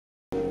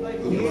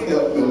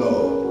Help me,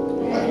 Lord.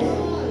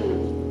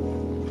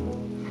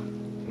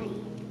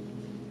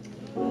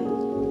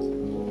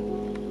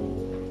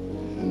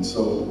 And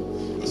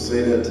so I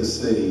say that to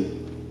say,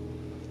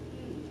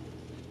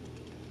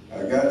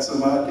 I got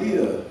some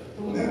idea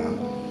now,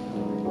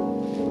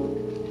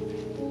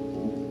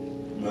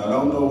 but I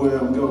don't know where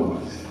I'm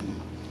going.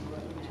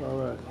 All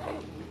right.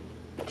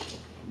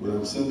 But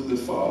I'm simply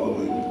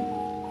following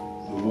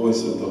the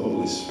voice of the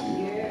Holy Spirit.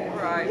 Yeah.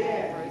 Right.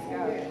 Praise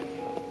God.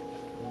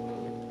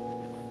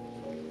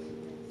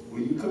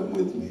 Will you come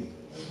with me?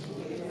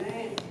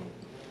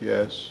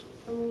 Yes.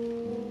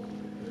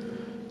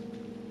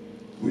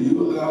 Will you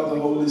allow the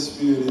Holy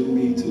Spirit in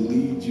me to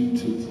lead you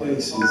to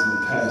places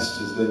and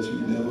pastures that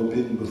you've never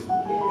been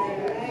before?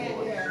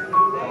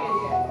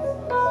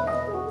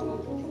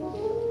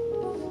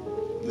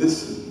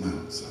 Listen,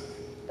 Mount Zion.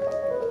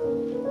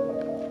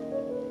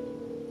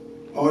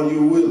 Are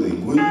you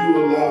willing? Will you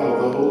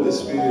allow the Holy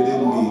Spirit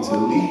in me to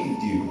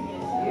lead you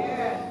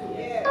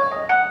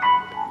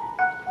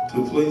to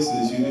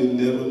places you didn't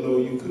never know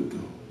you could go?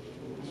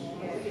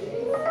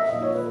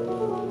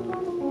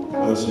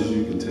 Ushers,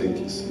 you can take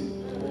your seat.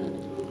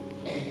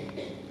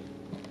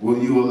 Will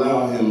you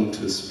allow him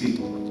to speak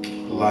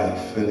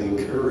life and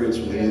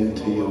encouragement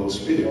into your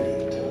spirit?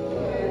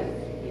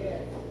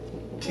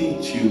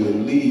 Teach you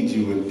and lead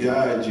you and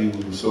guide you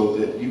so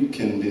that you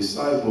can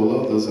disciple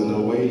others in a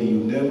way you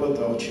never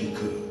thought you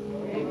could.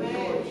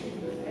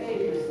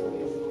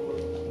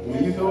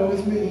 Will you go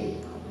with me?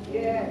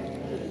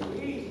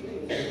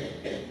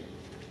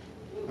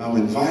 I'm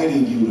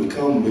inviting you to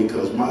come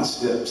because my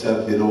steps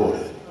have been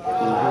ordered.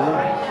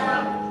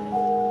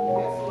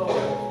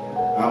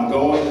 I'm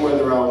going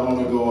whether I want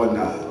to go or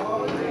not.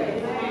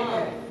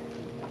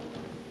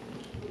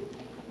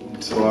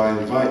 And so I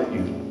invite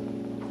you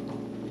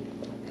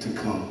to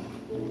come.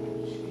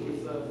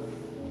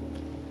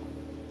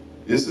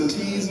 It's a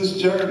tedious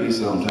journey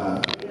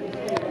sometimes.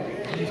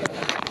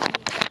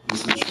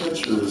 It's a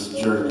treacherous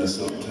journey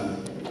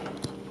sometimes.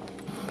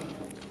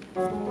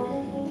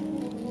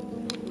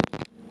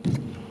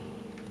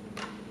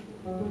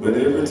 But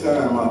every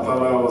time I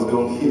thought I was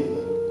going to hit,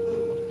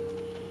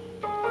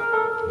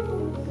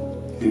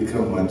 here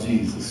come my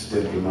Jesus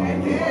stepping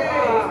on me.